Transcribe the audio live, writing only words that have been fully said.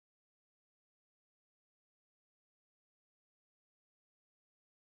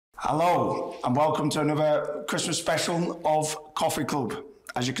Hello and welcome to another Christmas special of Coffee Club.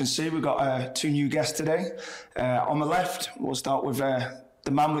 As you can see, we've got two new guests today. On the left, we'll start with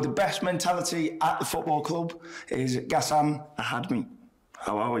the man with the best mentality at the football club. It is Gassan Ahadme.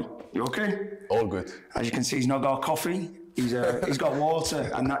 How are we? You okay? All good. As you can see, he's not got coffee. He's got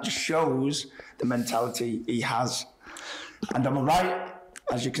water, and that just shows the mentality he has. And on the right,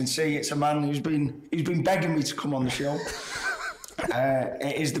 as you can see, it's a man who's been begging me to come on the show.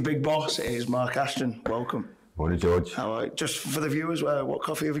 It is the big boss. It is Mark Ashton. Welcome. Morning, George. How are you? Just for the viewers, what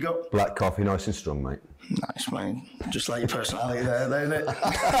coffee have you got? Black coffee, nice and strong, mate. Nice, mate. Just like your personality there, isn't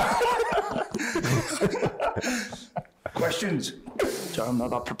it? Questions? So I'm not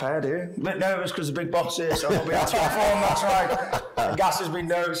that prepared here. A bit nervous because the big boss here, so I'll be out to perform. That's right. And Gas has been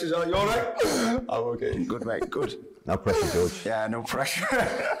nervous. He's like, you all right? I'm okay. Good, mate. Good. No pressure, George. Yeah, no pressure.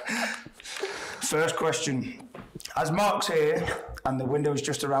 First question. As Mark's here and the window's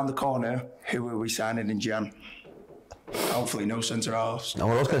just around the corner, who are we signing in Jan? Hopefully no centre halves. No,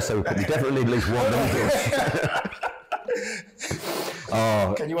 I was going to say we definitely need at least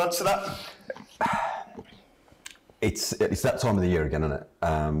one. Can you answer that? It's that time of the year again, isn't it?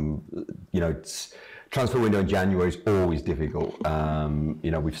 It's transfer window in January is always difficult.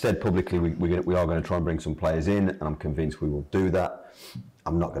 We've said publicly we are going to try and bring some players in, and I'm convinced we will do that.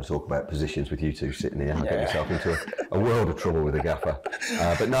 I'm not going to talk about positions with you two sitting here. I'll get myself into a world of trouble with a gaffer.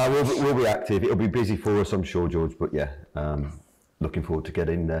 But no, we'll be active. It'll be busy for us, I'm sure, George. But yeah, looking forward to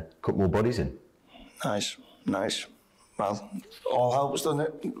getting a couple more bodies in. Nice. Well, all helps, doesn't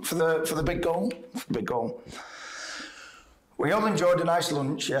it? For the big goal. We all enjoyed a nice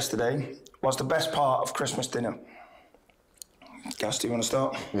lunch yesterday. What's the best part of Christmas dinner? Gas, do you want to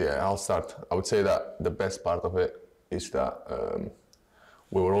start? Yeah, I'll start. I would say that the best part of it is that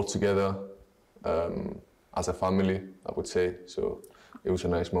we were all together as a family, I would say. So it was a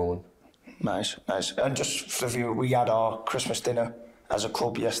nice moment. Nice. And just for the viewer, we had our Christmas dinner as a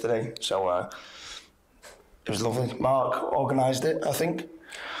club yesterday. So it was lovely. Mark organised it, I think.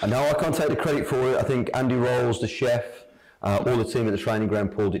 No, I can't take the credit for it. I think Andy Rolls, the chef, all the team at the training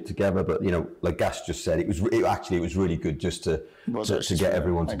ground pulled it together. But like Gas just said, it was really good just to get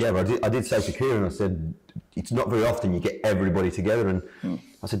everyone together. I did say to Kieran, I said, it's not very often you get everybody together, and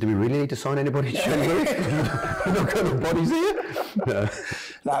I said, do we really need to sign anybody in January? We're not got no bodies here.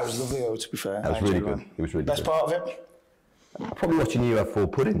 No, it was lovely though, to be fair. That was really good. It was really best good. Part of it? Probably watching you have four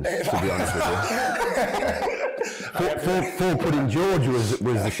puddings, to be honest with you. Four pudding George was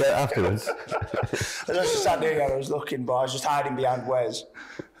the shout afterwards. I just sat there, I was looking, but I was just hiding behind Wes,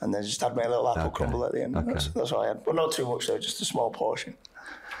 and then just had my little apple crumble at the end. Okay. That's all I had, but not too much though, just a small portion.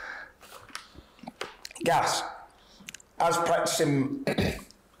 Gas, as practicing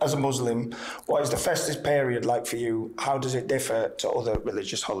as a Muslim, what is the festive period like for you? How does it differ to other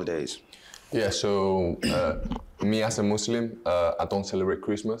religious holidays? Yeah, so me as a Muslim, I don't celebrate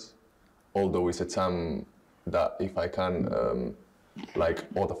Christmas, although it's a time that if I can, like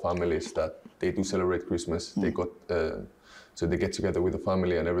other families that they do celebrate Christmas, they so they get together with the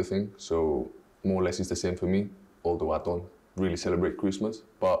family and everything. So more or less it's the same for me, although I don't really celebrate Christmas.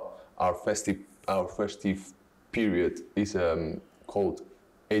 But our festive period is called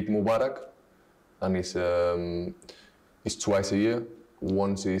Eid Mubarak, and it's twice a year.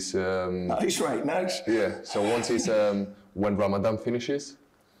 Once is nice, right? Nice. Yeah. So once is when Ramadan finishes.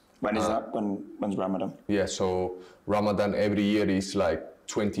 When is that? When's Ramadan? Yeah. So Ramadan every year is like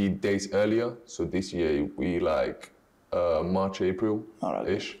 20 days earlier. So this year we like March, April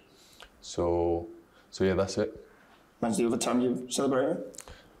ish. So yeah, that's it. When's the other time you celebrate it?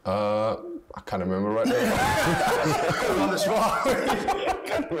 I can't remember right now. On the spot. I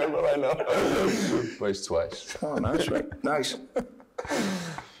can't remember right now. But it's twice. Oh, nice, right? Nice.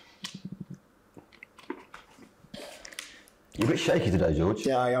 You're a bit shaky today, George.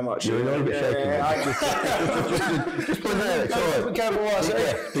 Yeah, I am actually. You're a bit shaky. Just put it there. It's all right. Be careful what I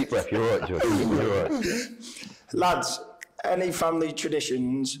say. Deep breath. You're all right, George. You're all right. Lads, any family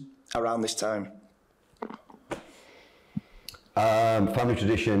traditions around this time? Family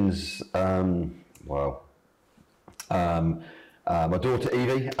traditions. My daughter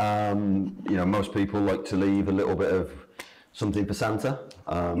Evie. Most people like to leave a little bit of something for Santa.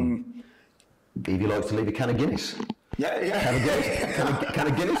 Evie likes to leave a can of Guinness. Yeah. Can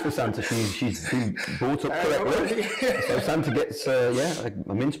of Guinness for Santa. She's been brought up correctly. So Santa gets a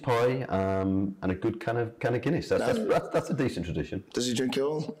mince pie and a good can of Guinness. That's a decent tradition. Does he drink it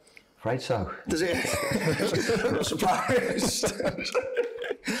all? Afraid so. Does he? I'm not surprised.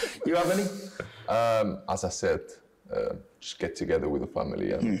 You have any? As I said, just get together with the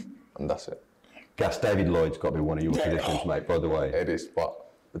family and that's it. Gas, David Lloyd's got to be one of your traditions, mate, by the way. It is, but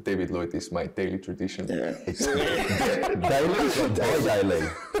But David Lloyd is my daily tradition. Yeah. It's daily or bi-daily?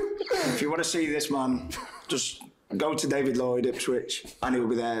 If you want to see this man, just go to David Lloyd, Ipswich, and he'll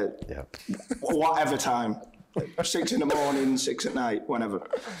be there Yeah. whatever time. 6 in the morning, 6 at night, whenever.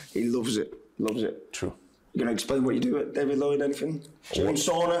 He loves it. Loves it. True. You going to explain what you do at David Lloyd, anything? Gym,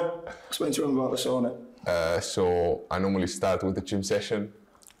 sauna? Explain to him about the sauna. So I normally start with the gym session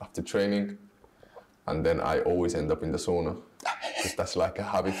after training, and then I always end up in the sauna because that's like a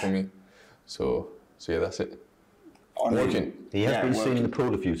habit for me. So yeah, that's it. Working. He has been seen in the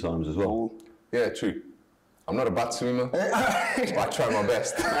pool a few times as well. Yeah, true. I'm not a bad swimmer, but I try my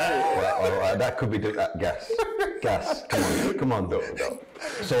best. Well, that could be Gas. Gas, come on. No.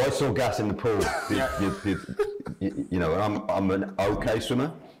 So I saw Gas in the pool. You know, I'm an okay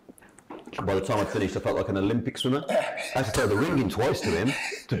swimmer. By the time I finished, I felt like an Olympic swimmer. I had to throw the ring in twice to him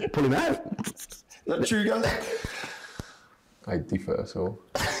to pull him out. Is that true, guys? I differ, so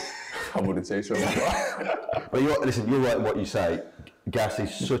I wouldn't say so. But listen, you're right in what you say. Gas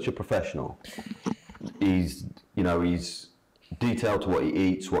is such a professional. He's detailed to what he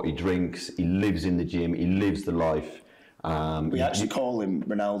eats, what he drinks. He lives in the gym. He lives the life. We actually call him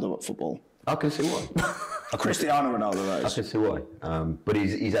Ronaldo at football. I can see why. Cristiano Ronaldo, that I is. can see why. But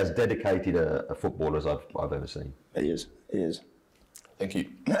he's as dedicated a footballer as I've ever seen. He is. Thank you.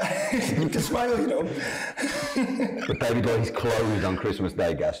 You can smile, you know. But David Lloyd is closed on Christmas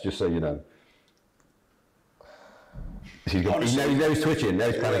Day, Gas, just so you know. He's twitching, now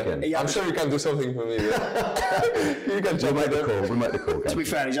he's panicking. Yeah, I'm sure you can do something for me. Yeah. You can We'll make the call, Gas. to be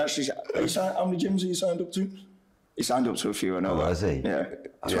fair, he's actually... how many gyms are you signed up to? He signed up to a few, I know. Oh, has he? Yeah.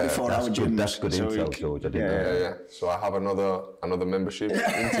 24-hour gyms. That's good intel, George. I didn't know. Yeah. So I have another membership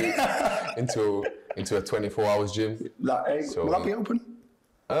into a 24 hours gym. Will that be open?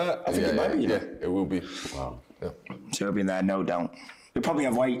 I think it might be. Yeah, it will be. Wow. Yeah. So he'll be there, no doubt. He'll probably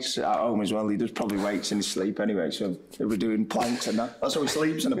have weights at home as well. He does probably weights in his sleep anyway, so he'll be doing planks and that. That's how he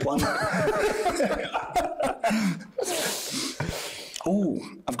sleeps, in a plank. Oh,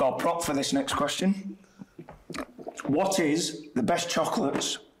 I've got a prop for this next question. What is the best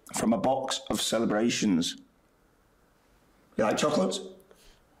chocolates from a box of Celebrations? You like chocolates?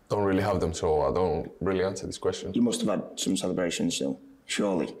 Don't really have them, so I don't really answer this question. You must have had some Celebrations still,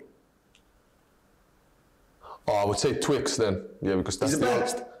 surely. Oh, I would say Twix then. Yeah, because that's the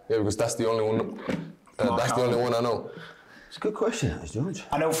best. because that's the only one. That's the only one I know. It's a good question, George.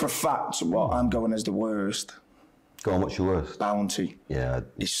 I know for a fact what I'm going as the worst. Go on, what's your worst? Bounty. Yeah.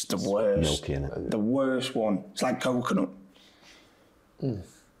 It's the worst. Milky, innit? The worst one. It's like coconut.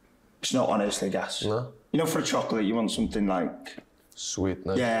 It's not honestly, Gas. No? You know, for a chocolate, you want something like... Sweet,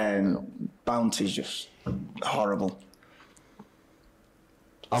 nice. Yeah, and Bounty's just horrible.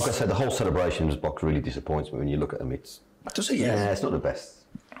 I've got to say, the whole Celebrations box really disappoints me when you look at them. Does it? Yeah. It's not the best.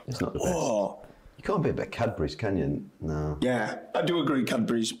 It's not the best. Oh. You can't be a bit Cadbury's, can you? No. Yeah, I do agree,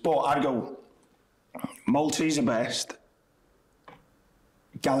 Cadbury's. But I'd go... Maltese are best.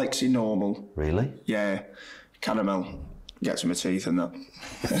 Galaxy normal. Really? Yeah. Caramel. Gets in my teeth and that.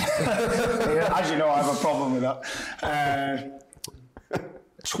 Yeah, as you know, I have a problem with that.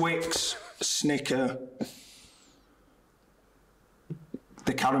 Twix, Snicker,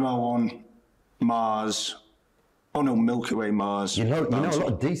 the caramel one, Mars. Oh no, Milky Way, Mars. You know a lot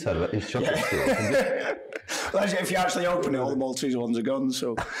of detail about this chocolate store. Well, if you actually open it, all the Maltese ones are gone.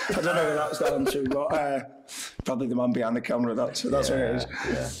 So I don't know who that's down to, but probably the man behind the camera. That's what it is.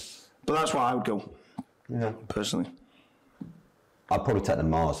 Yeah. But that's what I would go. Yeah. Personally. I'd probably take the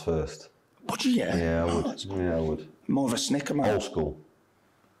Mars first. Would you? Yeah, I would. Yeah, I would. More of a Snicker, man. Old school.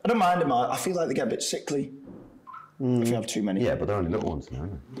 I don't mind them. I feel like they get a bit sickly if you have too many. Yeah, but they're only little ones now,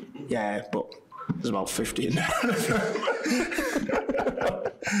 aren't they? Yeah, but there's about 50 in there.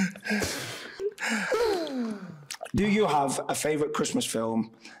 Do you have a favourite Christmas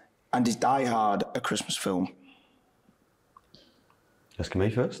film, and is Die Hard a Christmas film? Asking me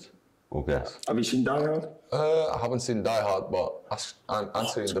first? Or Gas? Have you seen Die Hard? I haven't seen Die Hard, but I'm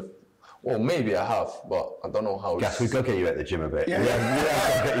answering the... Well, maybe I have, but I don't know how Gas, we've got to get you at the gym a bit. Yeah.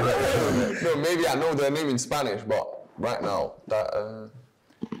 Yeah, get you at the gym a bit. No, maybe I know the name in Spanish, but right now, that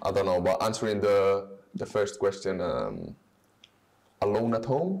I don't know. But answering the first question, Alone at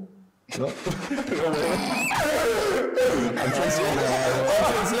Home? No? I'm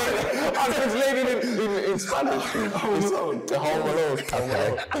translating in Spanish. Home Alone. Home Alone.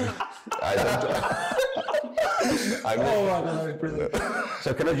 Okay. I know. Oh my God, brilliant.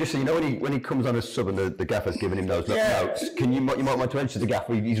 So can I just say, you know when he comes on as sub and the gaffer's giving him those notes, you might want to mention the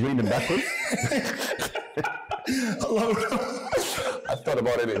gaffer, he's reading them backwards? Alone. I thought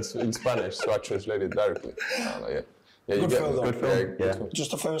about it in Spanish, so I translated directly. Yeah. Yeah, you Good get film, though. good film. Yeah.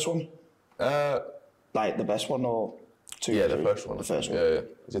 Just the first one? Uh, Like the best one or two? yeah, three? the first one. The first one. Yeah, yeah.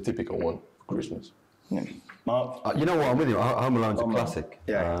 It's a typical one for Christmas. Yeah. Mark? You know what? I'm with you. Home Alone's a classic.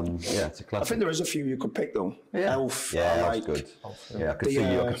 Yeah. Yeah, it's a I classic. think there is a few you could pick though. Yeah. Elf. Yeah, I that's like. good. Yeah, I could The, see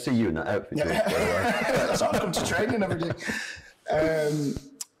you. I could see you in that outfit. George, by the way. That's how I come to training every day.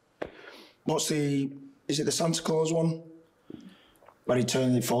 What's the? Is it the Santa Claus one? Where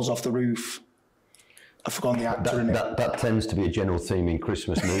he falls off the roof. I've forgotten the actor in it. That tends to be a general theme in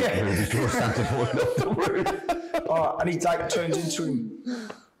Christmas movies. Towards Santa falling off the roof. Oh, and he like turns into him.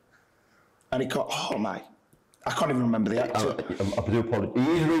 And he got. Oh my! I can't even remember the actor. I do apologise.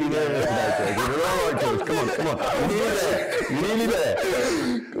 He is really nervous today, George. All right, George. Come on. You're nearly there. You're nearly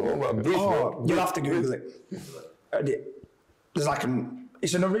there. Come on, man. Breathe, Oh, you'll have to Google it. There's like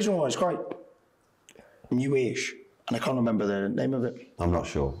it's an original one. It's quite newish, and I can't remember the name of it. I'm not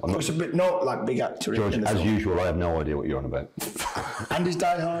sure. It's a bit not like big actor George, in the as film. usual, I have no idea what you're on about. And is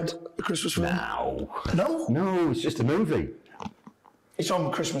Die Hard a Christmas film? No, No, it's just a movie. it's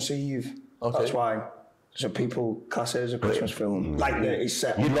on Christmas Eve. Okay. That's why. So people class it as a Christmas film. Like it's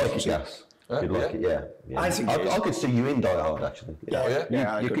set. on You'd like it, Christmas Eve. Gas. You'd like it, yeah. I think it is. I could see you in Die Hard, actually. Yeah, Oh, yeah?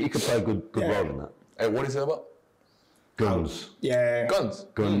 yeah, I You agree. could play a good Yeah. role in that. Hey, what is it about? Guns. Yeah. Guns.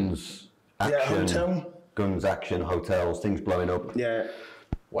 Guns. Yeah, Action. hotel. Guns, action, hotels, things blowing up. Yeah.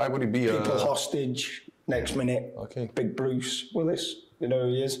 Why would it be People hostage. Next minute. Okay. Big Bruce Willis. You know who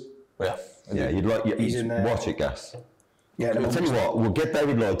he is? Yeah. Yeah, you'd like. He's in there. Watch it, Gas. Yeah. I'll tell you what, we'll get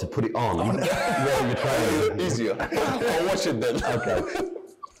David Lloyd to put it on while you're training. Easier. I'll watch it then. Okay.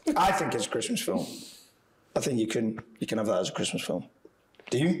 I think it's a Christmas film. I think you can have that as a Christmas film.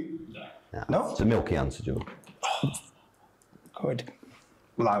 Do you? No? It's a milky answer, Joe. Good.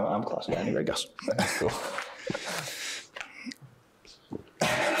 Well, I'm classing it anyway, Gus.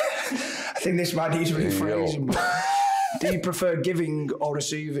 I think this might need rephrasing. Do you prefer giving or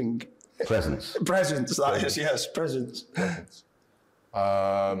receiving? Presents. Presents, that is, yes, presents.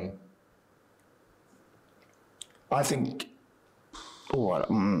 Um, I think.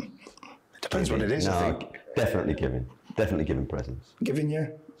 It depends what it is, I No, think. definitely giving. Definitely giving presents. Giving, yeah?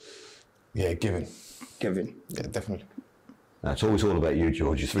 yeah, giving. Giving. Yeah, definitely. No, it's always all about you,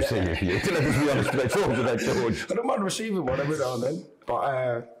 George. It's receiving for you. Let's be honest, it's always about George. I don't mind receiving one every now and then, but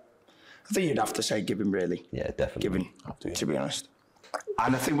I think you'd have to say giving, really. Yeah, definitely. Giving, to be honest.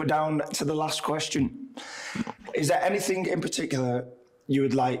 And I think we're down to the last question. Is there anything in particular you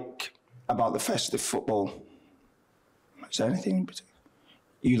would like about the festive football? Is there anything in particular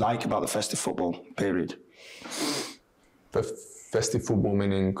you like about the festive football period? Festive football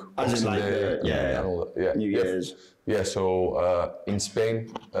meaning As in Boxing like Day the and all that. Yeah. New Year's? Yeah, so in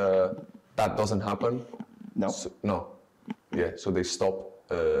Spain, that doesn't happen. No? No. Yeah, so they stop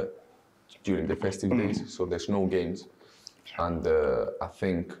during the festive days, so there's no games. And I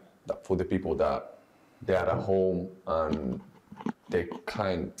think that for the people that they are at home and they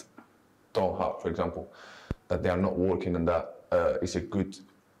don't have, for example, that they are not working, and that is a good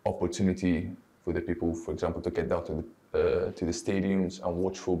opportunity for the people, for example, to get down to the stadiums and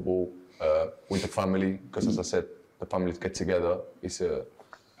watch football with the family. Because as I said, the families get together. It's a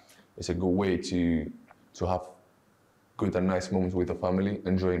good way to have good and nice moments with the family,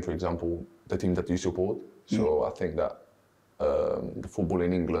 enjoying, for example, the team that you support. So I think that the football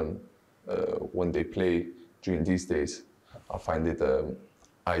in England, when they play during these days, I find it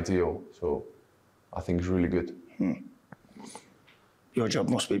ideal. So I think it's really good. Your job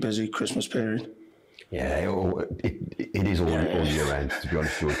must be busy, Christmas period. Yeah, it is all year round, to be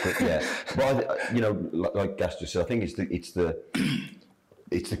honest with you. But yeah, but like Gas just said, I think it's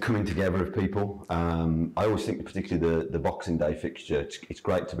the coming together of people. I always think, particularly the Boxing Day fixture, it's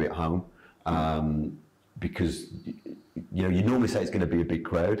great to be at home because you normally say it's going to be a big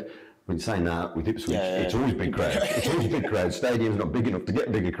crowd. When saying that with Ipswich, it's always big crowds. It's always big crowds. Stadium's not big enough to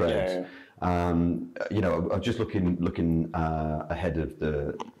get bigger crowds. I'm just looking ahead of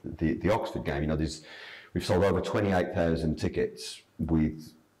the Oxford game. We've sold over 28,000 tickets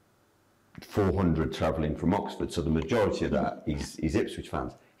with 400 travelling from Oxford. So the majority of that is Ipswich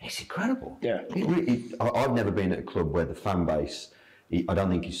fans. It's incredible. Yeah. I've never been at a club where the fan base, I don't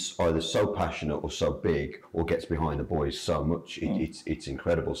think is either so passionate or so big or gets behind the boys so much. It's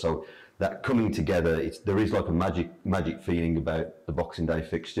incredible. So that coming together, there is like a magic feeling about the Boxing Day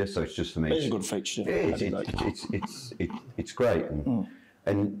fixture. So it's just for me. It's a good fixture. It's great.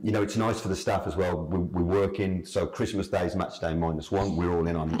 And it's nice for the staff as well. We're working, so Christmas Day is match day -1. We're all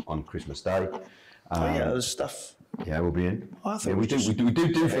in on Christmas Day. There's stuff Yeah, we'll be in. I thought yeah, we do things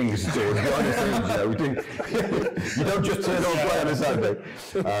behind the scenes, you know. We do. You don't just turn on play on a Saturday.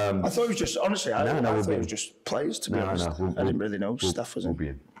 I thought it was just, honestly, I thought we'll it was just players, to be honest. I didn't really know staff was in.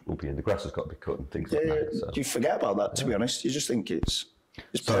 We'll be in. The grass has got to be cut and things like that. So. You forget about that, to be honest. You just think it's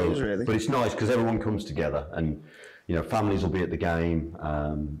players, really. But it's nice because everyone comes together, and you know, families will be at the game.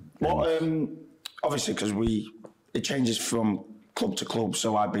 Obviously, because it changes from club to club.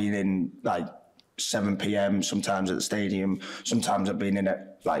 So I've been in like 7 p.m. sometimes at the stadium. Sometimes I've been in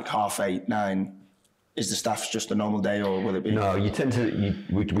at like 8:30, 9. Is the staff just a normal day, or will it be? No, you tend to.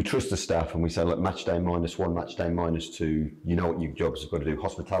 We trust the staff, and we say, look, match day -1, match day -2. You know what your jobs have got to do.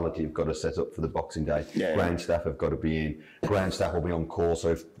 Hospitality have got to set up for the Boxing Day. Ground staff have got to be in. Ground staff will be on call.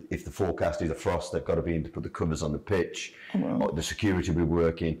 So if the forecast is a frost, they've got to be in to put the covers on the pitch. The security will be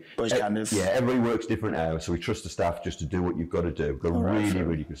working. But it's kind of... Yeah, everybody works different hours, so we trust the staff just to do what you've got to do. We've got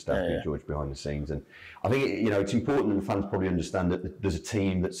really good staff here, George, behind the scenes, and I think it's important that the fans probably understand that there's a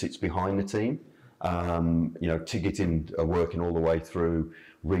team that sits behind the team. Ticketing are working all the way through,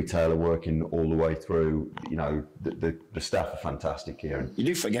 retail are working all the way through. You know, the staff are fantastic here. And you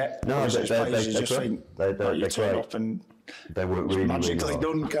do forget. No, they turn up and they work really, magically really hard.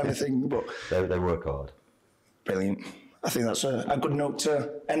 done kind of thing. But they work hard. Brilliant. I think that's a good note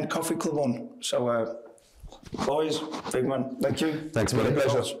to end Coffee Club on. So, boys, big man, thank you. Thanks, buddy.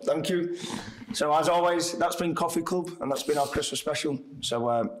 Pleasure. Thank you. So, as always, that's been Coffee Club, and that's been our Christmas special. So,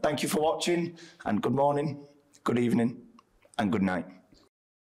 thank you for watching, and good morning, good evening, and good night.